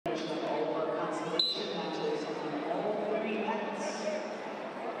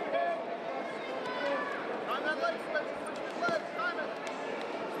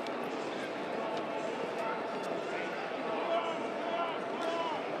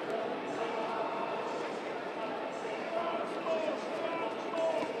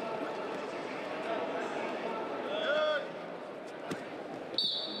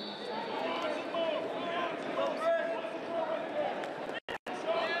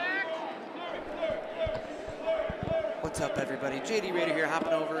What's up, everybody? JD Raider here,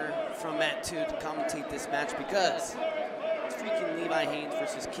 hopping over from Mat 2 to commentate this match because it's freaking Levi Haines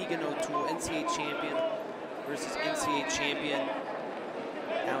versus Keegan O'Toole, NCAA champion versus NCAA champion.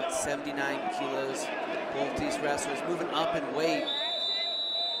 Now at 79 kilos. Both these wrestlers moving up in weight.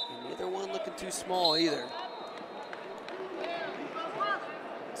 And neither one looking too small either.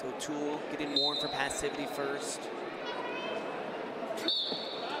 So O'Toole getting warned for passivity first.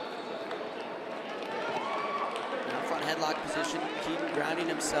 Headlock position, Keegan grounding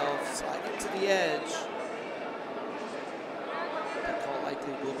himself, sliding to the edge. That call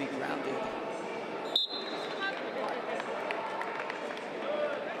likely will be grounded.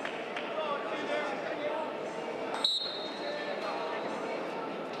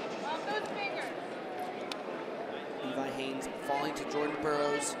 Levi Haines falling to Jordan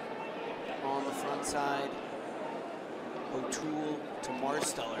Burroughs on the front side. O'Toole to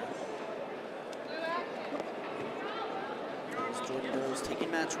Marsteller. Jordan Burroughs taking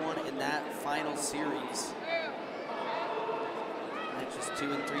match 1 in that final series. Matches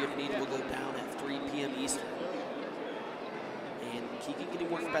 2 and 3, if needed, will go down at 3 p.m. Eastern. And Keegan getting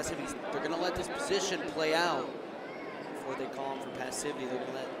more for passivity. They're going to let this position play out before they call him for passivity. They're going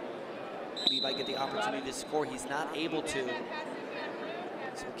to let Levi get the opportunity to score. He's not able to.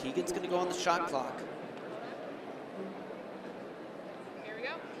 So Keegan's going to go on the shot clock.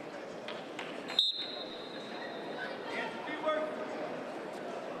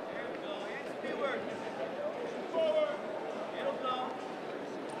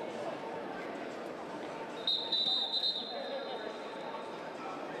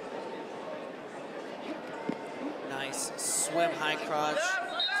 Nice swim high crotch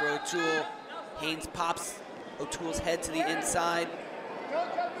for O'Toole. Haines pops O'Toole's head to the inside.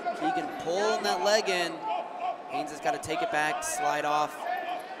 Keegan pulling that leg in. Haines has got to take it back, slide off.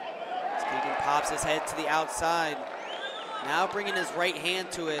 As Keegan pops his head to the outside. Now bringing his right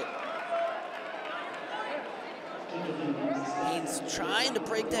hand to it. Haines trying to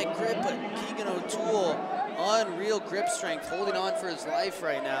break that grip, but Keegan O'Toole, unreal grip strength, holding on for his life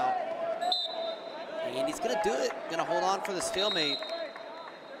right now. And he's gonna do it, gonna hold on for the stalemate.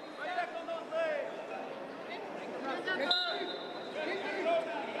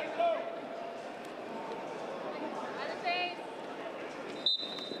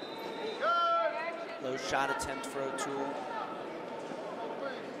 Low shot attempt for O'Toole.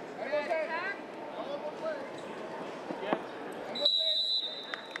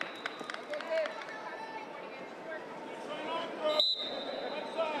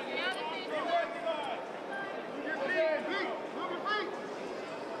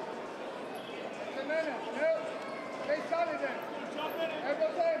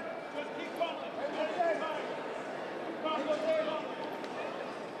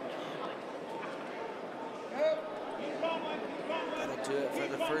 That'll do it for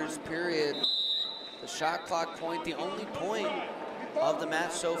the first period. The shot clock point, the only point of the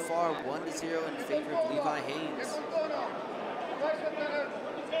match so far, 1-0 in favor of Levi Haines.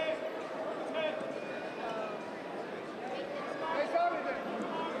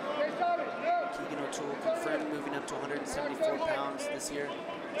 Keegan O'Toole confirmed moving up to 174 pounds this year.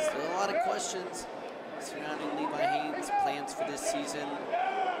 Still a lot of questions surrounding Levi Haines' plans for this season.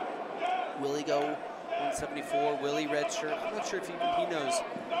 Will he go 174? Will he redshirt? I'm not sure if even he knows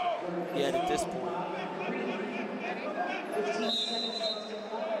yet at this point.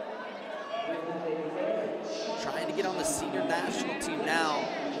 Trying to get on the senior national team now.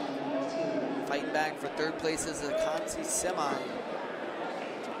 Fighting back for third place as a Consi semi.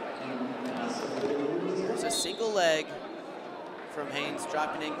 There's a single leg from Haines,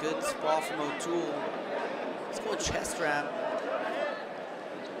 dropping in good sprawl from O'Toole. Let's go chest wrap.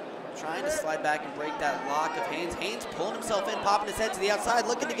 Trying to slide back and break that lock of Haines. Haines pulling himself in, popping his head to the outside,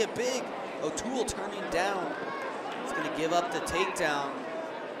 looking to get big. O'Toole turning down. He's going to give up the takedown.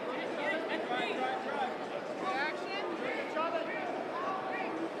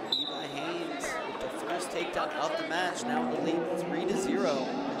 Levi Haines with the first takedown of the match, now in the lead 3-0.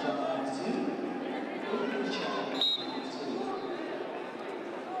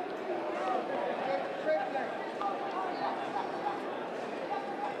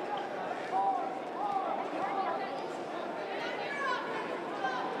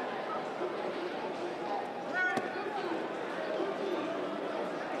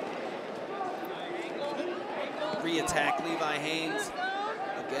 Re-attack Levi Haines.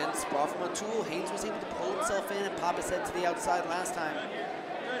 Again, sprawl from O'Toole. Haines was able to pull himself in and pop his head to the outside last time.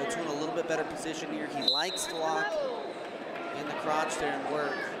 O'Toole in a little bit better position here. He likes to lock in the crotch there and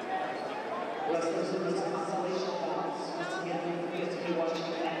work.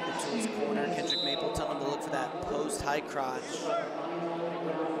 O'Toole's corner, Kendrick Maple telling him to look for that post high crotch.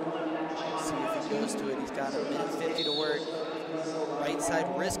 See if he goes to it. He's got a minute 50 to work. Right side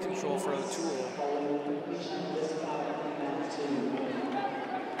wrist control for O'Toole.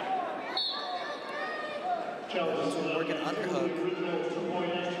 O'Toole working underhook.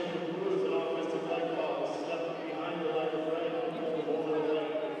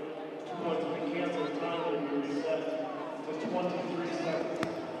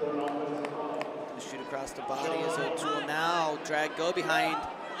 Shoot across the body as O'Toole now drag go behind.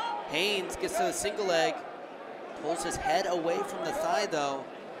 Haines gets to the single leg, pulls his head away from the thigh though,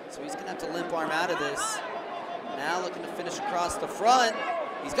 so he's gonna have to limp arm out of this. Now looking to finish across the front.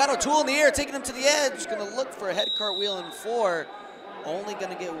 He's got O'Toole in the air, taking him to the edge. Gonna look for a head cartwheel in 4. Only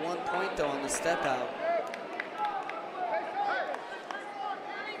gonna get 1 point though on the step out.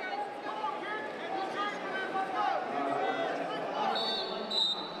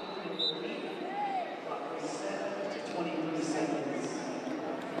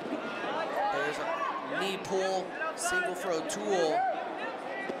 There's a knee pull, single for O'Toole.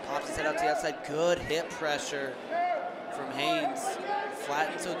 Pops his head out to the outside. Good hip pressure from Haines.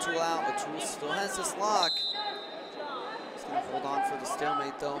 Flattens O'Toole out. O'Toole still has this lock. He's going to hold on for the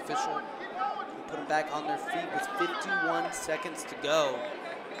stalemate though. Official put him back on their feet with 51 seconds to go.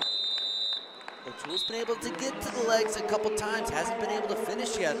 O'Toole's been able to get to the legs a couple times. Hasn't been able to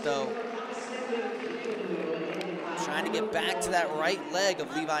finish yet though. Trying to get back to that right leg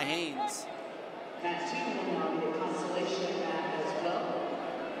of Levi Haines.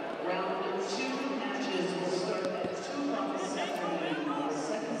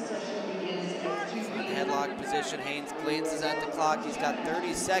 Headlock position. Haines glances at the clock. He's got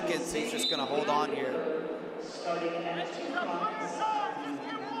 30 seconds. He's just going to hold on here.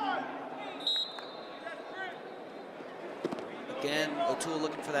 Again, O'Toole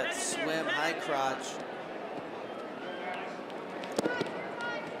looking for that swim high crotch.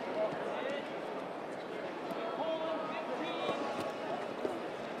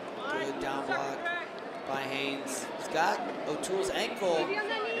 Good down block by Haines. He's got O'Toole's ankle.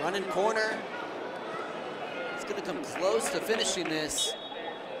 Running corner. He's going to come close to finishing this.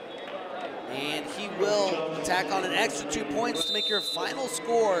 And he will attack on an extra 2 points to make your final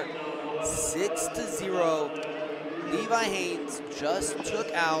score 6-0. Levi Haines just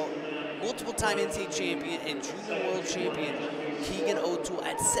took out multiple-time NCAA champion and junior world champion Keegan O'Toole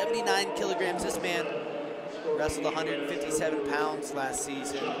at 79 kilograms. This man wrestled 157 pounds last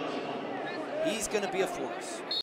season. He's going to be a force.